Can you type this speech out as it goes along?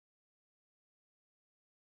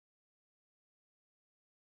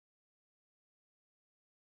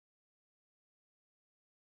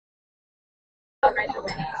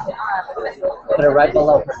Put it right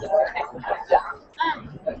below her. Yeah.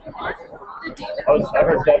 Oh, I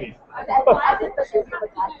heard Debbie.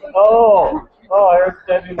 Oh, I heard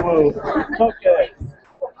Debbie Woo. Okay.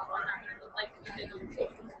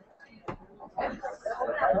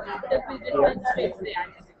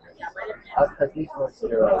 Because these were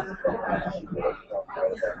steroids.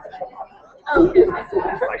 We're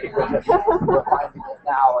finding it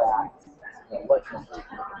now at what?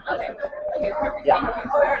 Yeah.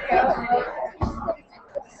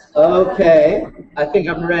 Okay, I think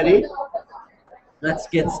I'm ready. Let's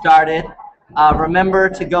get started. Remember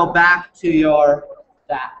to go back to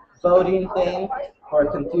that voting thing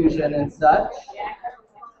for confusion and such,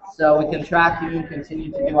 so we can track you and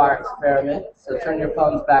continue to do our experiment. So turn your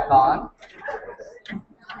phones back on.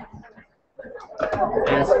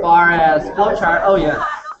 As far as flowchart, oh yeah.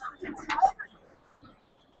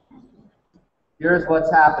 Here's what's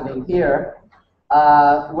happening here.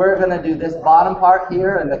 We're going to do this bottom part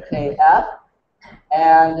here in the KF.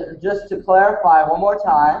 And just to clarify one more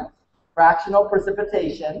time, fractional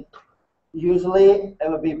precipitation, usually it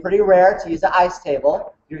would be pretty rare to use an ice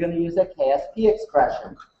table. You're going to use a KSP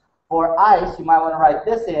expression. For ice, you might want to write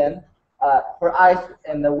this in. For ice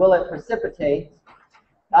and the will it precipitate,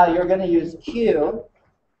 you're going to use Q.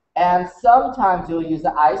 And sometimes you'll use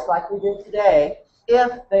the ice like we did today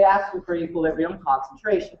if they ask you for equilibrium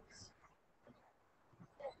concentrations.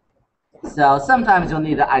 So sometimes you'll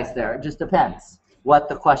need the ice there. It just depends what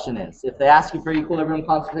the question is. If they ask you for equilibrium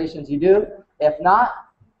concentrations, you do. If not,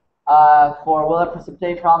 for will it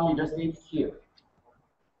precipitate problem, you just need Q.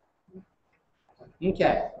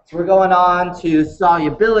 Okay, so we're going on to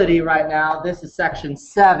solubility right now. This is section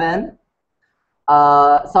 7.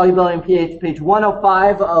 Solubility in pH, page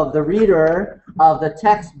 105 of the reader of the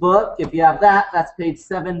textbook. If you have that, that's page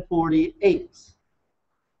 748.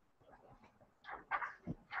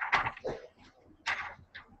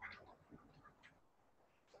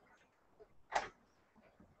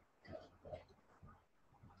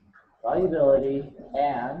 Solubility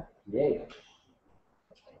and pH.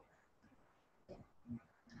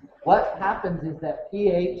 What happens is that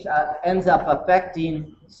pH ends up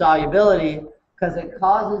affecting solubility because it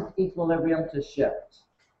causes equilibrium to shift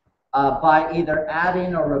by either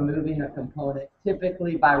adding or removing a component.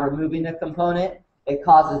 Typically, by removing a component, it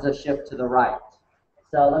causes a shift to the right.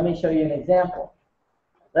 So let me show you an example.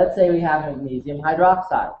 Let's say we have magnesium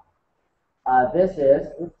hydroxide. This is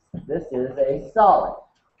a solid.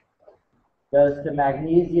 Goes to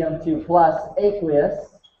magnesium 2 plus aqueous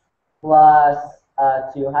plus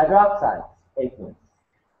 2 hydroxide aqueous.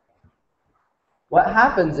 What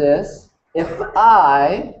happens is, if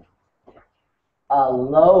I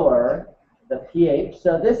lower the pH,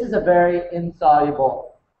 so this is a very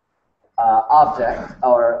insoluble object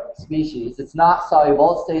or species. It's not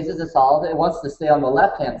soluble, it stays as a solid. It wants to stay on the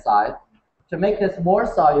left-hand side. To make this more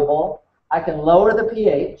soluble, I can lower the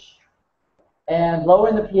pH, and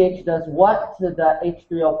lowering the pH does what to the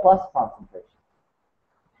H3O plus concentration?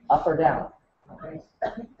 Up or down?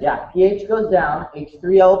 Yeah, pH goes down,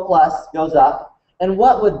 H3O plus goes up. And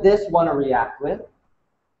what would this want to react with?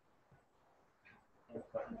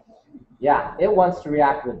 Yeah, it wants to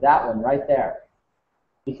react with that one right there.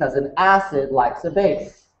 Because an acid likes a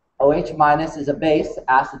base. OH minus is a base,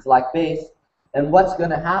 acids like base. And what's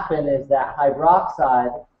going to happen is that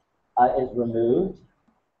hydroxide is removed.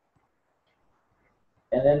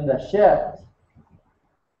 And then the shift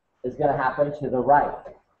is going to happen to the right.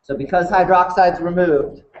 So because hydroxide is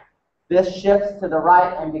removed, this shifts to the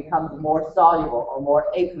right and becomes more soluble or more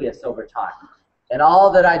aqueous over time. And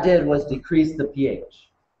all that I did was decrease the pH.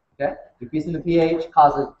 Okay? Decreasing the pH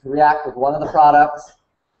causes it to react with one of the products,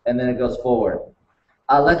 and then it goes forward.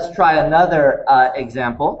 Let's try another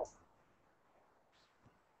example.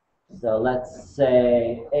 So let's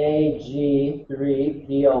say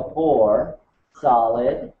Ag3PO4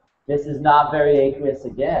 solid. This is not very aqueous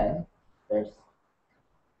again.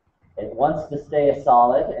 It wants to stay a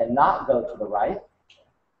solid and not go to the right.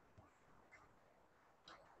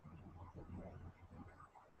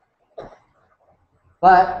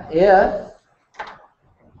 But if,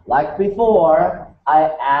 like before,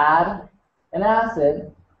 I add an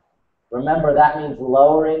acid, remember that means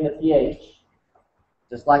lowering the pH,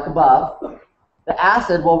 just like above, the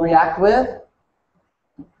acid will react with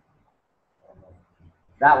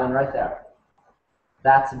that one right there.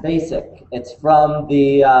 That's basic. It's from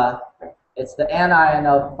it's the anion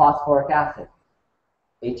of phosphoric acid,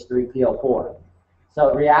 H3PO4. So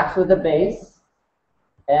it reacts with the base,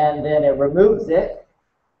 and then it removes it,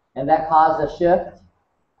 and that causes a shift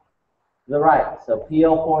to the right. So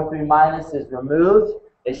PO43 minus is removed,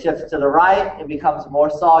 it shifts to the right, it becomes more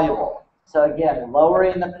soluble. So again,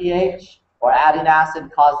 lowering the pH or adding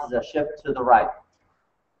acid causes a shift to the right.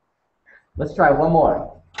 Let's try one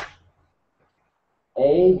more.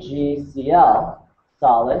 AgCl,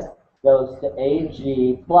 solid, goes to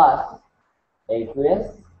Ag plus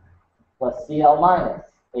aqueous plus Cl minus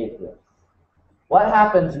aqueous. What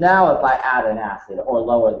happens now if I add an acid or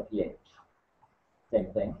lower the pH? Same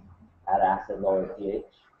thing. Add acid, lower the pH.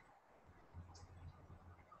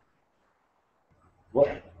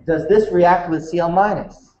 Does this react with Cl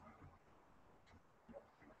minus?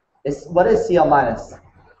 What is Cl minus?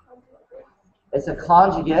 It's a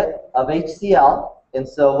conjugate of HCl, and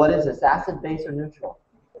so what is this, acid, base, or neutral?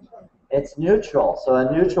 It's neutral, so a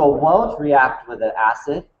neutral won't react with an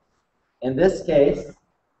acid. In this case,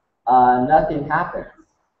 nothing happens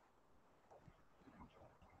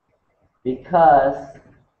because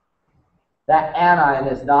that anion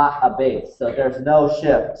is not a base, so there's no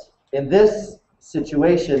shift. In this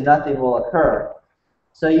situation, nothing will occur.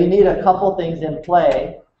 So you need a couple things in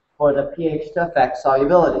play for the pH to affect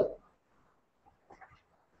solubility.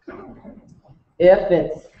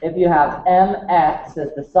 If you have Mx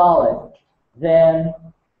as the solid, then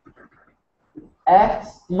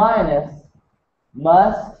X minus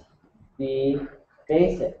must be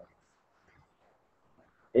basic.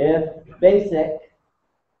 If basic,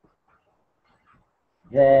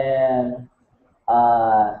 then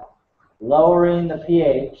lowering the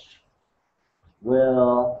pH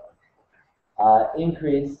will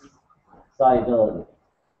increase solubility.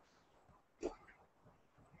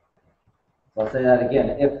 So I'll say that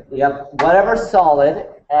again. If you have whatever solid,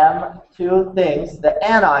 M2 things, the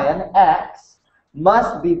anion, X,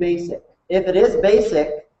 must be basic. If it is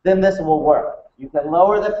basic, then this will work. You can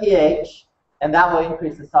lower the pH, and that will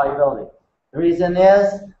increase the solubility. The reason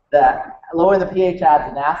is that lowering the pH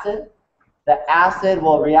adds an acid. The acid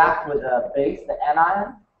will react with the base, the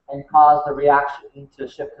anion, and cause the reaction to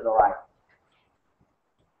shift to the right.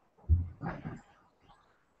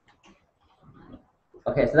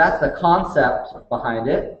 Okay, so that's the concept behind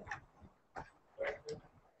it.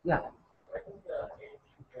 Yeah.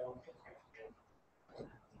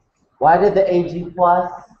 Why did the Ag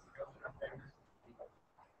plus?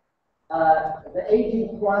 The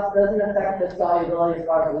Ag plus doesn't affect the solubility as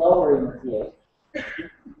far as lowering the pH,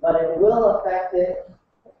 but it will affect it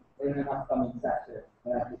in an upcoming section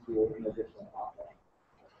when I have to do an additional concept.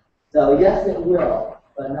 So yes, it will,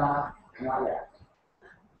 but not yet.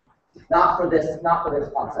 Not for this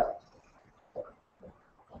concept.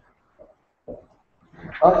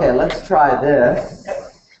 Okay, let's try this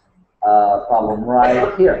problem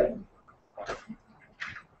right here.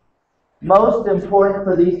 Most important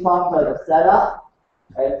for these problems are the setup.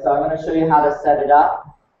 Right? So I'm going to show you how to set it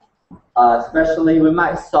up. Especially, we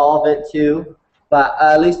might solve it too, but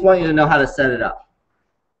I at least want you to know how to set it up.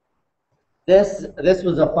 This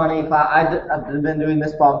was a funny class. I've been doing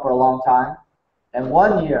this problem for a long time. And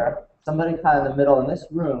one year, somebody kind of in the middle, in this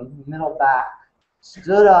room, middle back,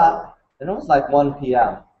 stood up, and it was like 1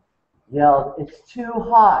 p.m., yelled, "It's too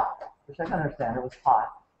hot," which I can understand, it was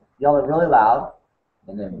hot. Yelled it really loud,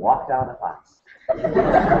 and then walked out of the class.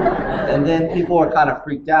 And then people were kind of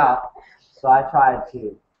freaked out, so I tried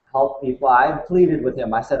to help people. I pleaded with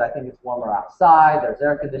him. I said, "I think it's warmer outside, there's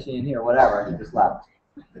air conditioning in here," whatever, and he just left.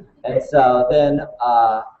 And so then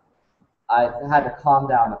I had to calm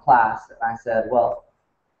down the class, and I said, well,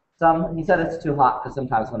 he said it's too hot because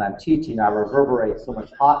sometimes when I'm teaching, I reverberate so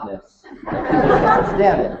much hotness that people can't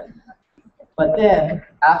understand it. But then,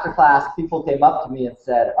 after class, people came up to me and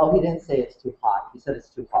said, "Oh, he didn't say it's too hot. He said it's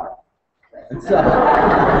too hard." And so,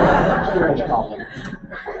 hearing compliments.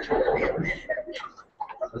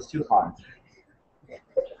 It was too hard.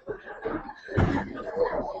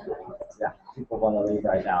 Yeah, people want to leave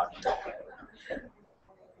right now.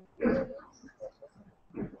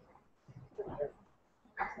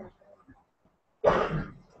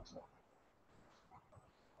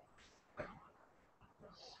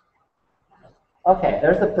 Okay,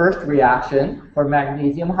 there's the first reaction for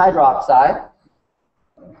magnesium hydroxide.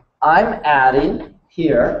 I'm adding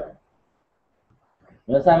here,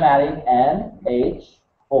 notice I'm adding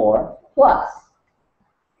NH4+.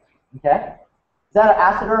 Okay? Is that an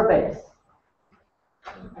acid or a base?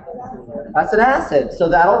 That's an acid, so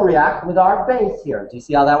that'll react with our base here. Do you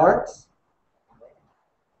see how that works?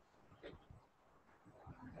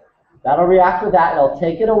 That'll react with that, it'll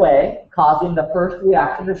take it away, causing the first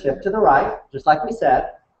reaction to shift to the right, just like we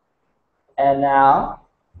said. And now,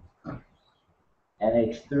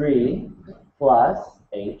 NH3 plus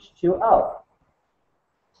H2O.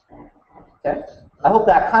 Okay? I hope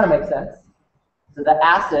that kind of makes sense. So the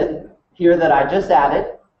acid here that I just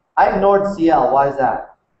added I ignored Cl. Why is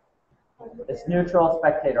that? It's neutral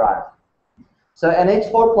spectator ion. So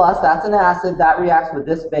NH4 plus, that's an acid that reacts with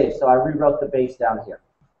this base. So I rewrote the base down here.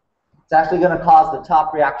 It's actually going to cause the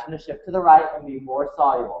top reaction to shift to the right and be more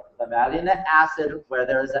soluble. I'm adding an acid where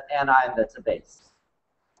there's an anion that's a base.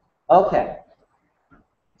 Okay.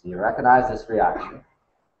 Do you recognize this reaction?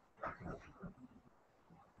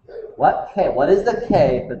 What K? What is the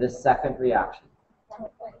K for this second reaction?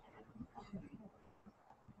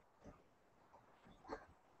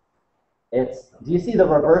 Do you see the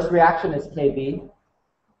reverse reaction is Kb?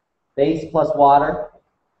 Base plus water.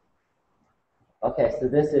 Okay, so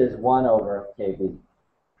this is 1 over Kb.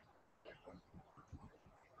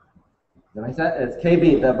 Does that make sense? It's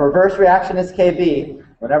Kb. The reverse reaction is Kb.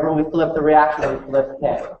 Whenever we flip the reaction, we flip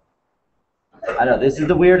K. I know, this is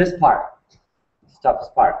the weirdest part. It's the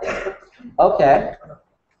toughest part. Okay.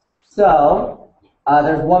 So,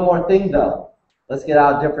 there's one more thing, though. Let's get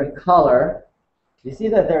out a different color. You see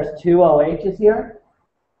that there's 2 OHs here?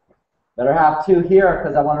 Better have 2 here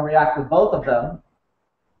because I want to react with both of them.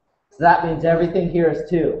 So that means everything here is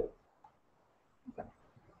 2.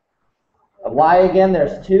 Why again?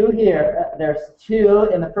 There's 2 here. There's 2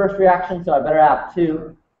 in the first reaction, so I better have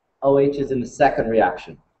 2 OHs in the second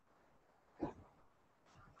reaction.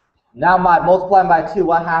 Now multiplying by 2,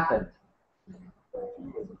 what happened?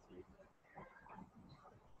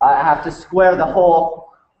 I have to square the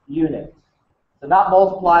whole unit. So not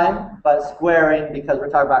multiplying, but squaring because we're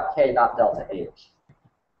talking about K, not delta H.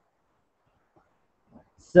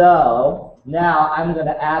 So now I'm going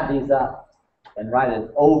to add these up and write an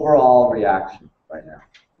overall reaction right now.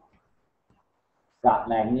 Got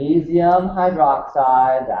magnesium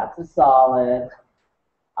hydroxide, that's a solid.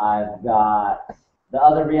 I've got the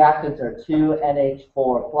other reactants are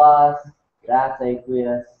 2NH4 plus, that's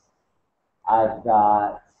aqueous. I've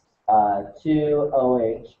got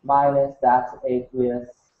 2OH minus, that's aqueous.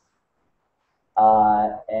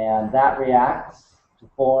 And that reacts to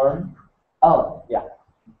form,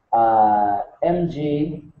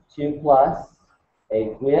 Mg2 plus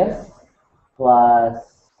aqueous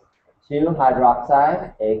plus 2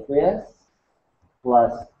 hydroxide aqueous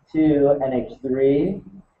plus 2 NH3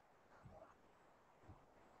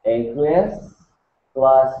 aqueous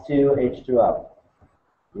plus 2 H2O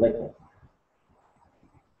liquid.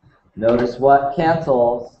 Notice what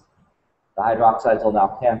cancels. The hydroxides will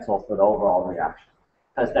now cancel for the overall reaction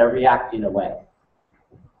because they're reacting away.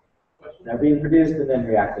 They're being produced and then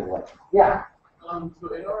reacted away. Yeah? So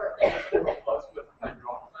in our H4 plus with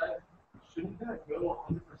hydroxide, shouldn't that go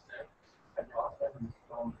 100% hydroxide in its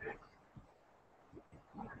own base?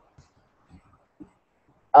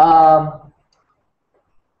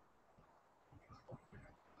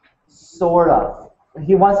 Sort of.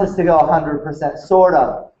 He wants us to go 100%, sort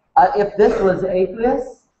of. If this was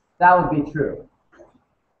aqueous, that would be true.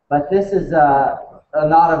 But this is not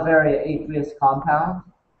a very aqueous compound,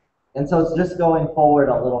 and so it's just going forward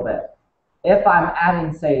a little bit. If I'm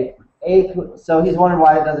adding, say, so he's wondering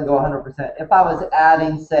why it doesn't go 100%. If I was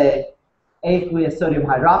adding, say, aqueous sodium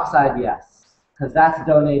hydroxide, yes, because that's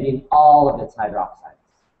donating all of its hydroxides.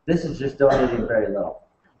 This is just donating very little.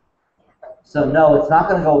 So no, it's not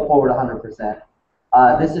going to go forward 100%.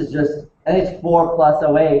 This is just NH4 plus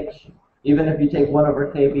OH. Even if you take 1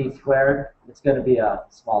 over Kb squared, it's going to be a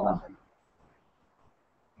small number.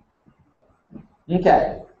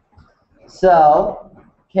 Okay. So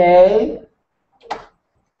K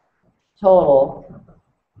total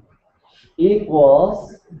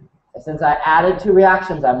equals, since I added 2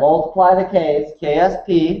 reactions, I multiply the K's,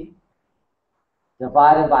 KSP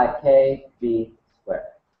divided by Kb squared.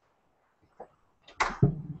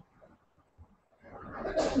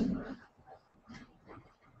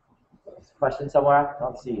 Question somewhere? I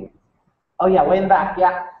don't see you. Oh yeah, way in the back,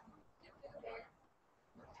 yeah.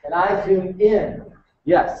 Can I zoom in?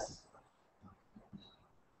 Yes.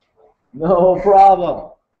 No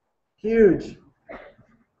problem. Huge.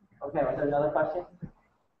 Okay, was there another question?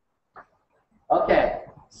 Okay,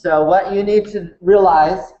 so what you need to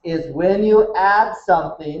realize is when you add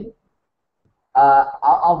something,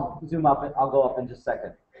 I'll zoom up and I'll go up in just a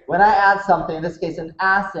second. When I add something, in this case an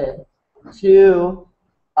acid, to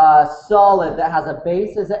a solid that has a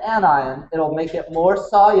base as an anion, it'll make it more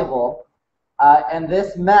soluble, and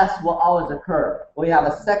this mess will always occur. We have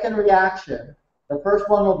a second reaction. The first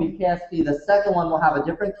one will be KSP, the second one will have a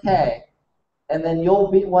different K, and then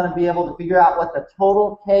you'll want to be able to figure out what the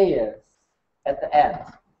total K is at the end.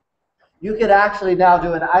 You could actually now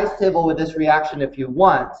do an ice table with this reaction if you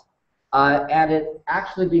want, and it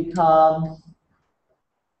actually becomes,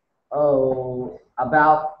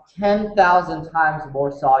 about 10,000 times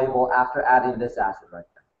more soluble after adding this acid right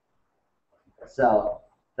there. So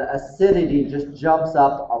the acidity just jumps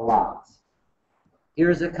up a lot.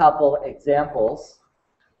 Here's a couple examples.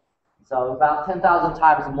 So about 10,000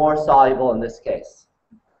 times more soluble in this case.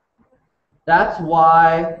 That's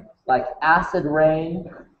why, like, acid rain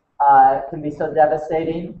can be so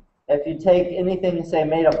devastating. If you take anything, say,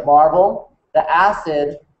 made of marble, the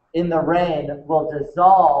acid in the rain will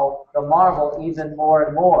dissolve the marble even more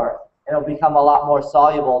and more, and it'll become a lot more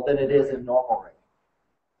soluble than it is in normal rain.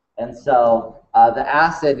 And so the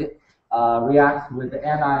acid reacts with the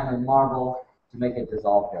anion in marble to make it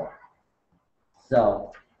dissolve more.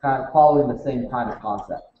 So kind of following the same kind of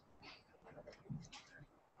concept.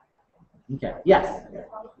 Okay, yes?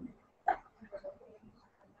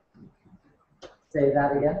 Say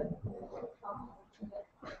that again.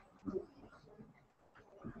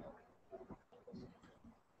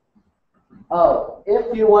 Oh,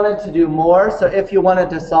 if you wanted to do more, so if you wanted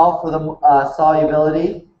to solve for the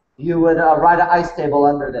solubility, you would write an ice table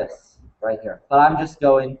under this right here. But I'm just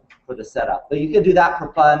going for the setup. But you could do that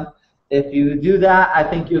for fun. If you do that, I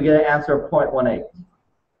think you'll get an answer of 0.18.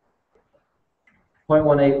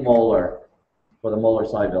 0.18 molar for the molar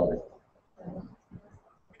solubility.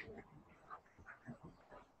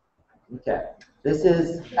 Okay. This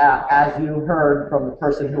is, as you heard from the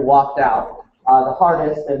person who walked out, the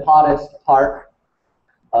hardest and hottest part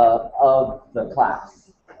of the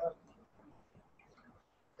class.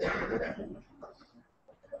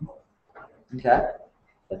 Okay,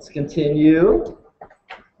 let's continue.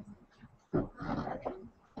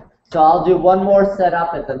 So I'll do one more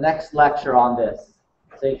setup at the next lecture on this,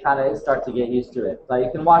 so you kind of start to get used to it. But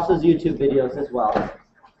you can watch those YouTube videos as well.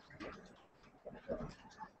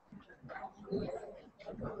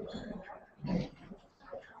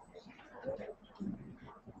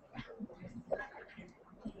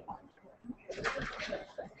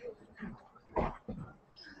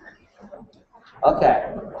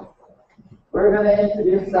 Okay, we're going to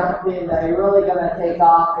introduce something that you're really going to take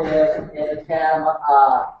off in Chem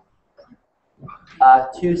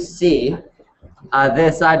 2C,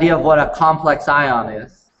 this idea of what a complex ion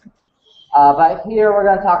is. But here we're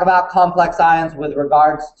going to talk about complex ions with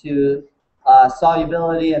regards to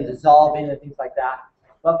solubility and dissolving and things like that.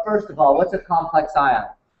 But first of all, what's a complex ion?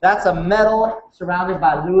 That's a metal surrounded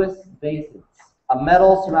by Lewis bases. A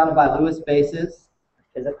metal surrounded by Lewis bases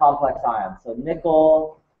is a complex ion. So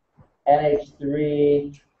nickel,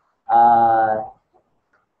 NH3, well,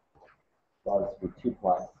 this would be 2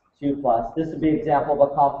 plus. 2 plus. This would be an example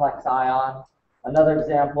of a complex ion. Another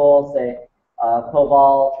example, say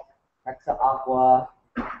cobalt, hexaaqua.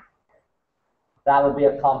 That would be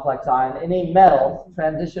a complex ion. Any metal,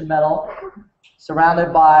 transition metal,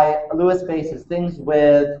 surrounded by Lewis bases, things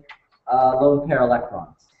with lone pair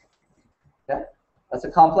electrons. Okay, that's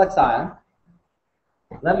a complex ion.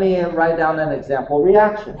 Let me write down an example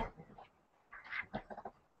reaction.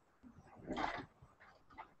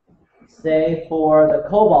 Say for the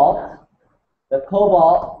cobalt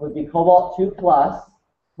would be cobalt 2 plus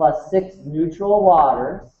 6 neutral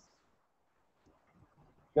waters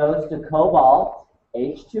goes to cobalt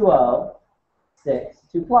H2O 6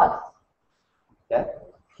 2 plus. Okay.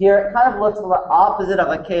 Here it kind of looks the opposite of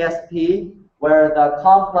a KSP, where the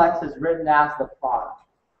complex is written as the product.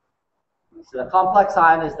 So the complex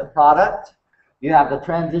ion is the product. You have the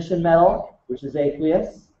transition metal, which is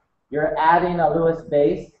aqueous. You're adding a Lewis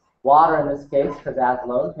base, water in this case, because it has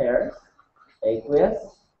lone pairs, aqueous.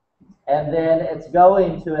 And then it's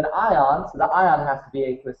going to an ion, so the ion has to be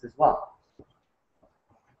aqueous as well.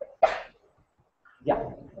 Yeah.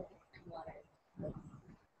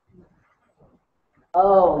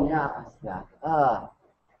 Oh, yeah.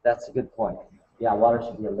 That's a good point. Yeah, water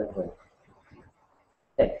should be a liquid.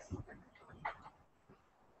 Thanks.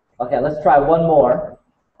 Okay, let's try one more.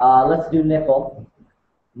 Let's do nickel.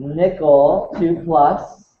 Nickel 2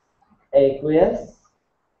 plus aqueous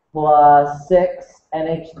plus 6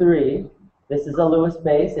 NH3. This is a Lewis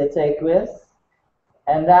base, it's aqueous.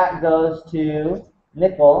 And that goes to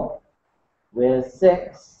nickel with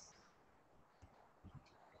 6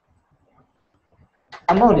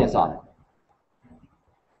 ammonia's on it.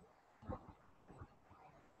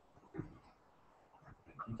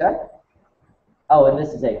 Okay? Oh, and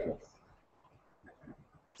this is aqueous.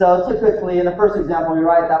 So typically, in the first example, you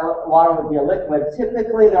write that water would be a liquid.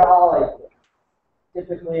 Typically, they're all aqueous.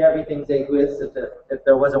 Typically, everything's aqueous if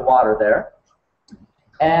there wasn't water there.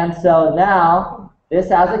 And so now, this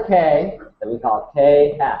has a K that we call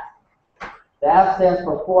KF. The F stands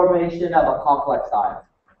for formation of a complex ion.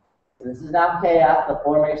 So this is now KF, the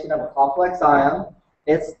formation of a complex ion.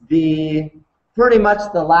 It's pretty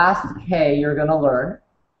much the last K you're going to learn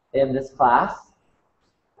in this class.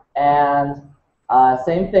 And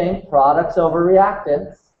same thing, products over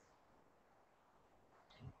reactants.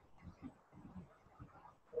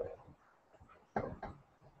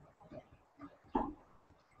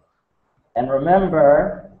 And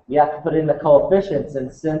remember, you have to put in the coefficients,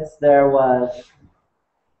 and since there are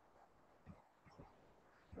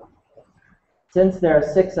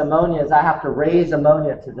 6 ammonias, I have to raise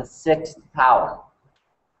ammonia to the 6th power.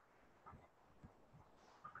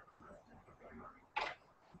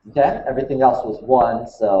 Okay, everything else was 1,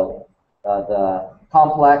 so the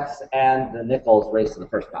complex and the nickels raised to the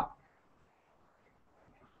 1st power.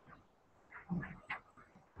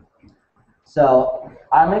 So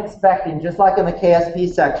I'm expecting, just like in the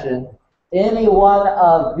KSP section, any one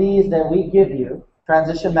of these that we give you,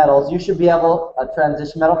 transition metals, you should be able, a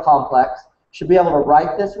transition metal complex, should be able to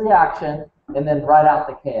write this reaction and then write out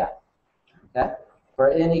the KF, okay, for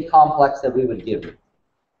any complex that we would give you.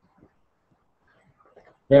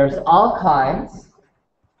 There's all kinds.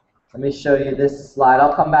 Let me show you this slide.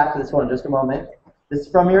 I'll come back to this one in just a moment. This is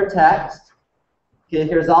from your text. Okay,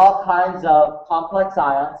 here's all kinds of complex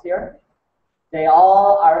ions here. They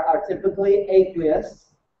all are typically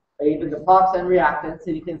aqueous, even the prox and reactants.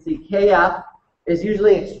 And you can see KF is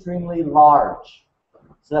usually extremely large.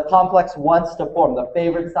 So the complex wants to form. The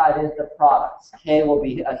favorite side is the products. K will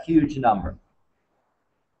be a huge number.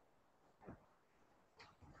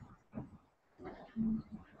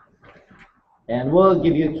 And we'll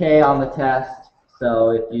give you K on the test,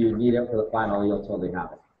 so if you need it for the final, you'll totally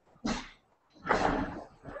have it.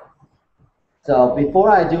 So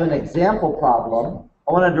before I do an example problem,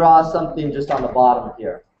 I want to draw something just on the bottom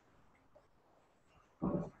here.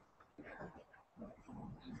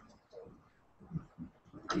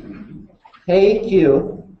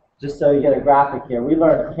 KQ, just so you get a graphic here, we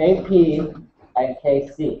learned KP and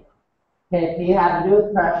KC. KP had to do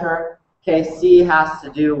with pressure, KC has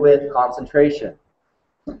to do with concentration.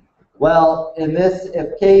 Well, in this,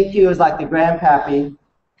 if KQ is like the grandpappy,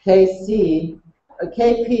 KP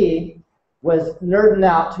was nerding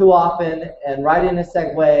out too often and writing a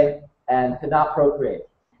segue and could not procreate.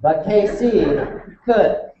 But KC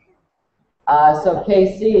could. So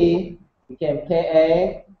KC became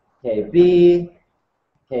KA, KB,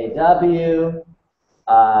 KW,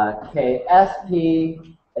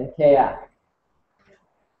 KSP, and KF.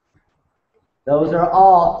 Those are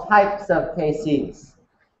all types of KCs.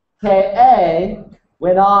 KA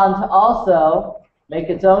went on to also make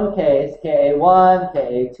its own Ks, KA1,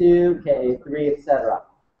 KA2, KA3, etc.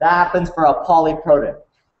 That happens for a polyprotic.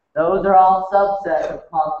 Those are all subsets of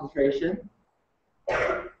concentration.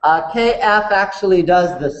 KF actually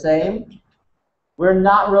does the same. We're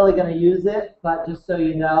not really going to use it, but just so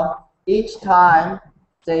you know, each time,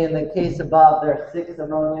 say in the case above, there are 6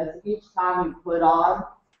 ammonias. Each time you put on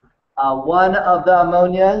one of the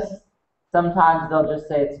ammonias, sometimes they'll just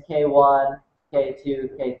say it's K1,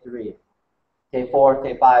 K2, K3, K4,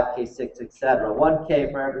 K5, K6, etc. 1 K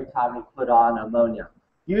for every time you put on ammonia.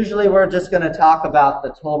 Usually we're just going to talk about the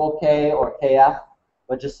total K or KF,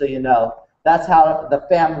 but just so you know, that's how the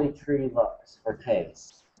family tree looks for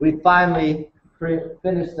Ks. We finally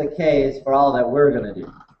finished the Ks for all that we're going to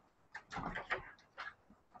do.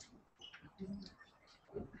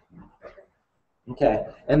 Okay,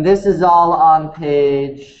 and this is all on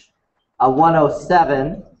page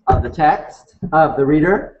 107 of the text, of the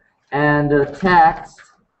reader. And the text,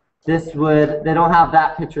 they don't have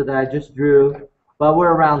that picture that I just drew, but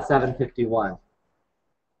we're around 751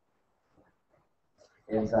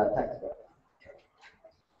 is textbook.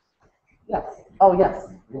 Yes. Oh, yes.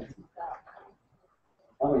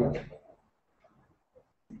 Oh, yes.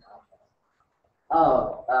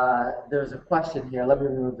 Oh, there's a question here. Let me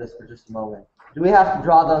remove this for just a moment. Do we have to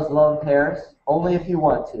draw those lone pairs? Only if you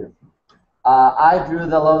want to. I drew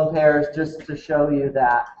the lone pairs just to show you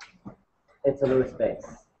that it's a Lewis base,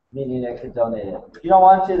 meaning it could donate it. If you don't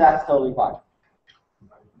want to, that's totally fine.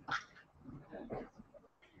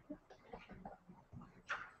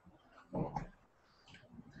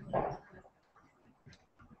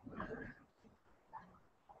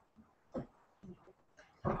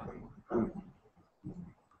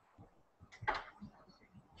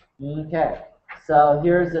 Okay, so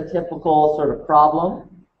here's a typical sort of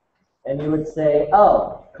problem. And you would say,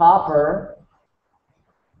 oh, copper,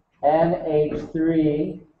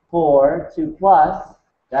 NH3, 4, 2 plus,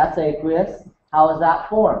 that's aqueous. How is that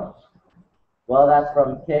formed? Well, that's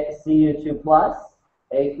from Cu2 plus,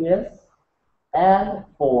 aqueous, and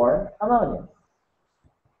 4 ammonia.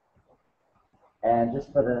 And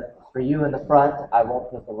just for you in the front, I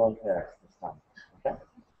won't put the lone pairs this time. Okay?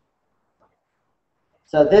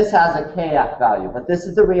 So this has a KF value, but this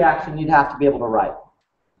is the reaction you'd have to be able to write.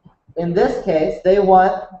 in this case, they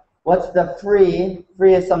want, what's the free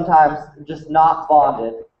is sometimes just not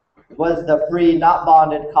bonded, what is the free not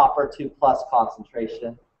bonded copper 2+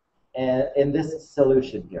 concentration in this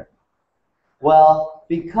solution here? Well,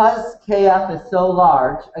 because Kf is so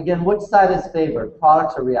large, again, which side is favored,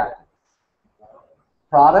 products or reactants?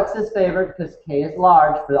 Products is favored because K is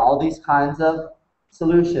large for all these kinds of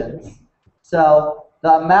solutions. So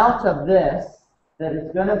the amount of this that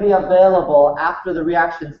is going to be available after the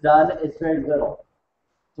reaction's done is very little.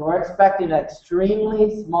 So we're expecting an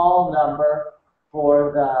extremely small number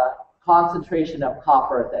for the concentration of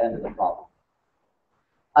copper at the end of the problem.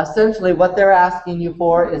 Essentially, what they're asking you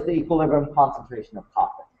for is the equilibrium concentration of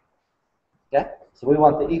copper. Okay? So we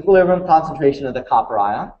want the equilibrium concentration of the copper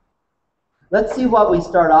ion. Let's see what we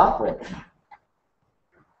start off with.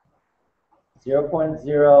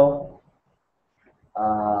 0.0.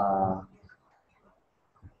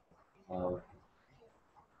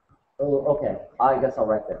 Okay. I guess I'll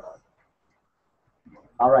write this.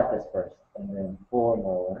 I'll write this first, and then 4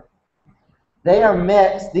 molar. They are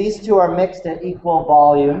mixed. These two are mixed at equal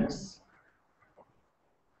volumes.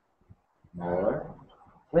 Molar.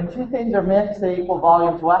 When two things are mixed at equal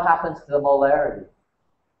volumes, what happens to the molarity?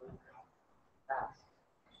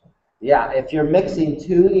 Yeah, if you're mixing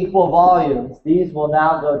two equal volumes, these will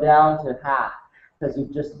now go down to half because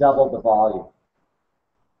you've just doubled the volume.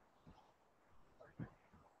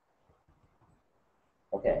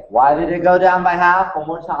 Okay, why did it go down by half? One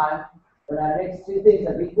more time. When I mix two things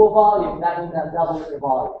of equal volume, that means I've doubled the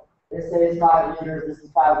volume. This is 5 liters, this is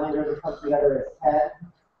 5 liters, it comes together as 10.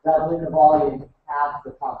 Doubling the volume halves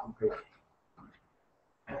the concentration.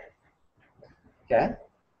 Okay?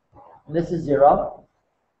 And this is 0.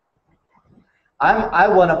 I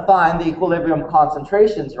want to find the equilibrium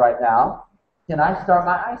concentrations right now. Can I start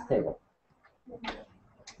my ice table?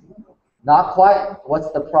 Not quite. What's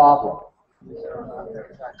the problem?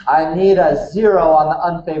 I need a 0 on the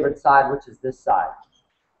unfavored side, which is this side.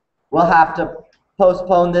 We'll have to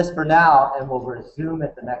postpone this for now, and we'll resume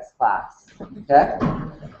at the next class. Okay?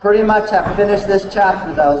 Pretty much have finished this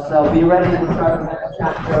chapter, though, so be ready to start the next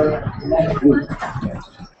chapter next week.